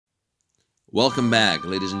Welcome back,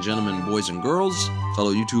 ladies and gentlemen, boys and girls,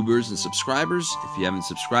 fellow YouTubers and subscribers. If you haven't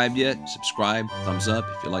subscribed yet, subscribe, thumbs up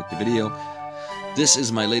if you like the video. This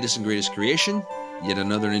is my latest and greatest creation, yet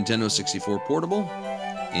another Nintendo 64 portable,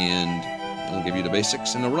 and I'll give you the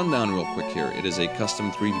basics and a rundown real quick here. It is a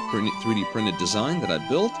custom 3D printed design that I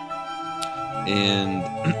built, and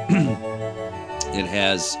it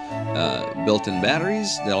has built-in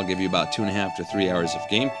batteries that'll give you about 2.5 to 3 hours of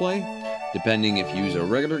gameplay, depending if you use a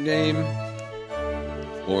regular game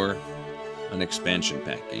or an expansion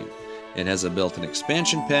pack game. It has a built-in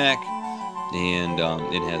expansion pack, and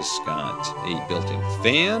it has got a built-in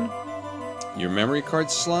fan, your memory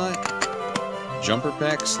card slot, jumper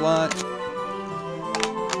pack slot.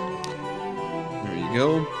 There you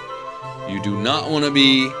go. You do not want to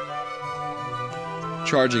be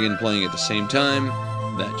charging and playing at the same time.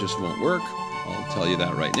 That just won't work. I'll tell you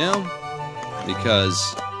that right now,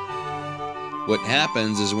 because what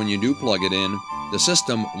happens is when you do plug it in, the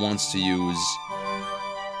system wants to use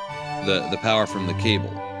the power from the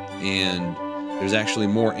cable, and there's actually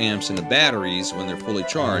more amps in the batteries when they're fully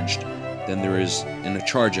charged than there is in the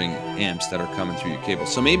charging amps that are coming through your cable.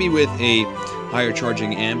 So maybe with a higher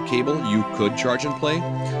charging amp cable you could charge and play,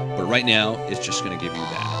 but right now it's just going to give you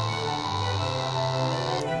that.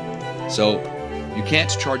 So you can't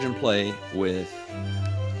charge and play with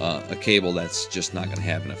a cable that's just not going to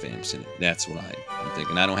have enough amps in it. That's what I'm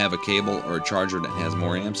thinking. I don't have a cable or a charger that has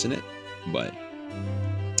more amps in it, but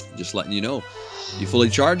just letting you know, you fully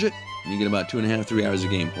charge it, and you get about 2.5 to 3 hours of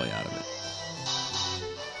gameplay out of it.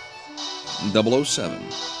 007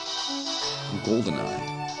 GoldenEye.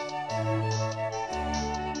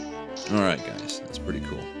 Alright guys, that's pretty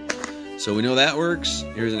cool. So we know that works.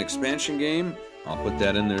 Here's an expansion game. I'll put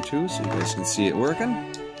that in there too so you guys can see it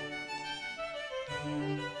working.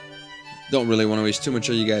 Don't really want to waste too much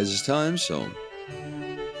of you guys' time, so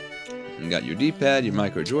you got your D-pad, your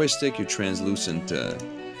micro joystick, your translucent.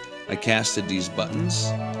 I casted these buttons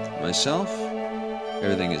myself.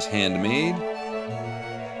 Everything is handmade.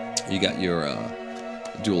 You got your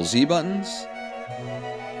dual Z buttons,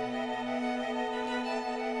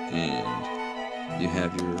 and you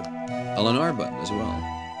have your L and R button as well.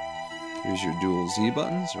 Here's your dual Z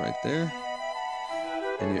buttons right there,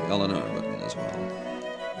 and your L and R button as well.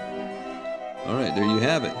 Alright, there you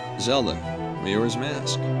have it. Zelda, Majora's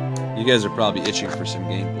Mask. You guys are probably itching for some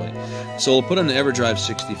gameplay. So we'll put in the EverDrive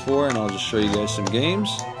 64, and I'll just show you guys some games,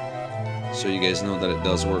 so you guys know that it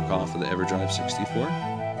does work off of the EverDrive 64.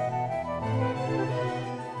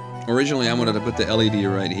 Originally I wanted to put the LED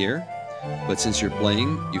right here, but since you're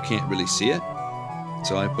playing, you can't really see it,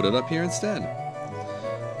 so I put it up here instead.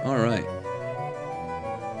 Alright.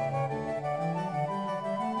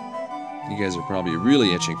 You guys are probably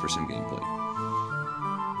really itching for some gameplay.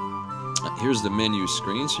 Here's the menu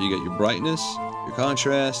screen. So you got your brightness, your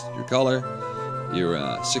contrast, your color, your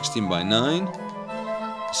 16:9.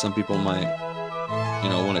 Some people might,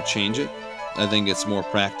 want to change it. I think it's more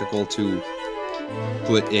practical to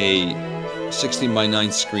put a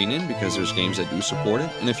 16:9 screen in, because there's games that do support it.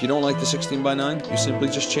 And if you don't like the 16:9, you simply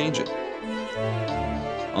just change it.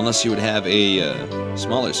 Unless you would have a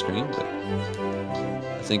smaller screen, but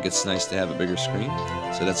I think it's nice to have a bigger screen.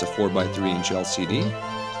 So that's a 4x3-inch LCD.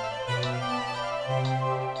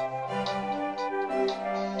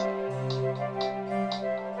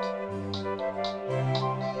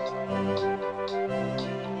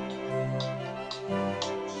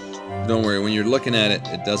 Don't worry, when you're looking at it,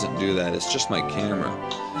 it doesn't do that. It's just my camera.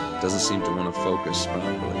 It doesn't seem to want to focus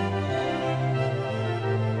properly.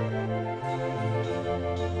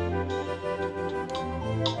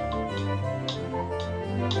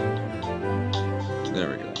 There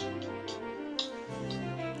we go.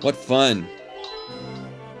 What fun!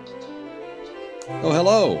 Oh,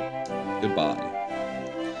 hello! Goodbye.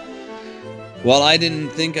 Well, I didn't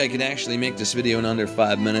think I could actually make this video in under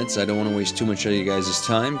 5 minutes. I don't want to waste too much of you guys'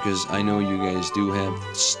 time, because I know you guys do have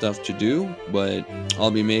stuff to do, but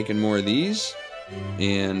I'll be making more of these,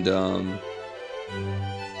 and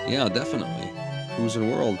yeah, definitely.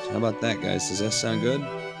 Cruising World. How about that, guys? Does that sound good?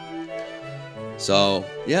 So,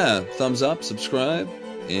 yeah, thumbs up, subscribe,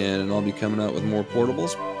 and I'll be coming out with more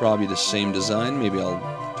portables. Probably the same design. Maybe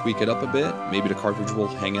I'll tweak it up a bit. Maybe the cartridge will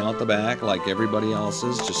hang out the back like everybody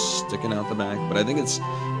else's, just sticking out the back. But I think it's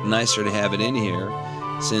nicer to have it in here,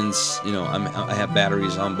 since I have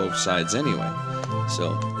batteries on both sides anyway.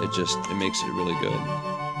 So it makes it really good.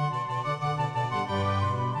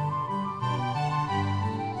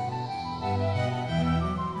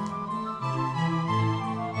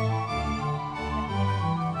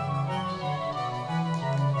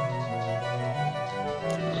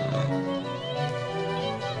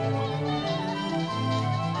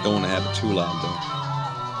 Don't want to have it too loud, though.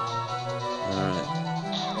 Alright.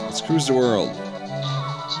 Let's cruise the world.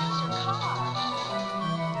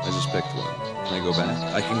 I just picked one. Can I go back?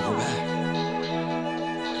 I can go back.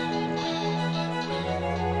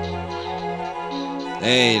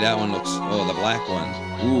 Hey, that one looks... Oh, the black one.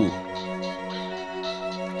 Ooh.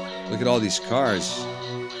 Look at all these cars.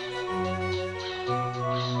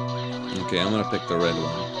 Okay, I'm gonna pick the red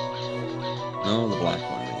one. No, the black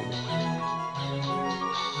one, maybe.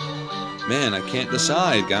 Man, I can't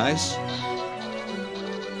decide, guys.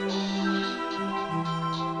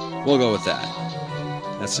 We'll go with that.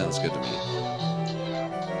 That sounds good to me.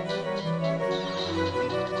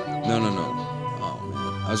 No. Oh,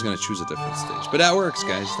 man. I was gonna choose a different stage. But that works,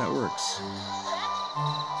 guys. That works.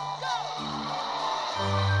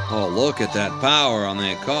 Oh, look at that power on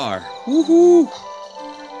that car. Woohoo!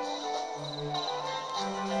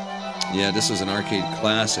 Yeah, this was an arcade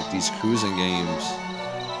classic, these cruising games.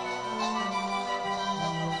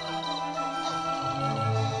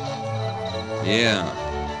 Yeah.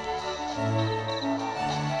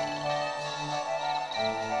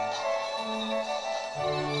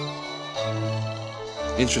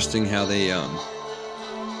 Interesting how they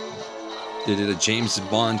did a James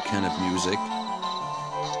Bond kind of music.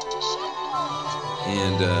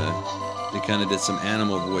 And they kind of did some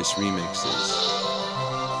animal voice remixes.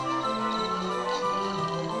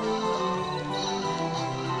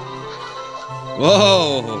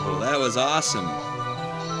 Whoa, that was awesome.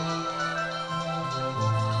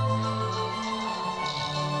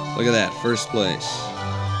 Look at that, first place.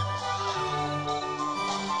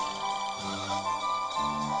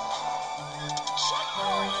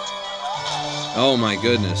 Oh my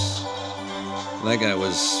goodness. That guy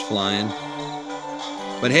was flying.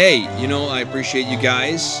 But hey, you know, I appreciate you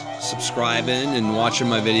guys subscribing and watching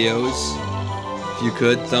my videos. If you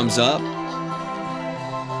could, thumbs up.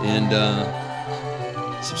 And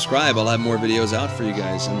subscribe. I'll have more videos out for you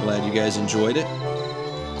guys. I'm glad you guys enjoyed it.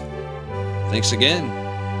 Thanks again.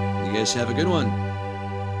 You guys have a good one.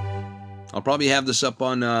 I'll probably have this up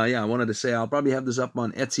on, yeah, I wanted to say I'll probably have this up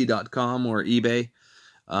on Etsy.com or eBay.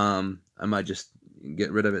 I might just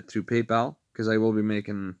get rid of it through PayPal because I will be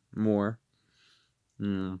making more.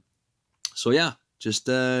 So yeah, just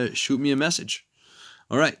shoot me a message.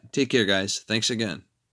 All right, take care, guys. Thanks again.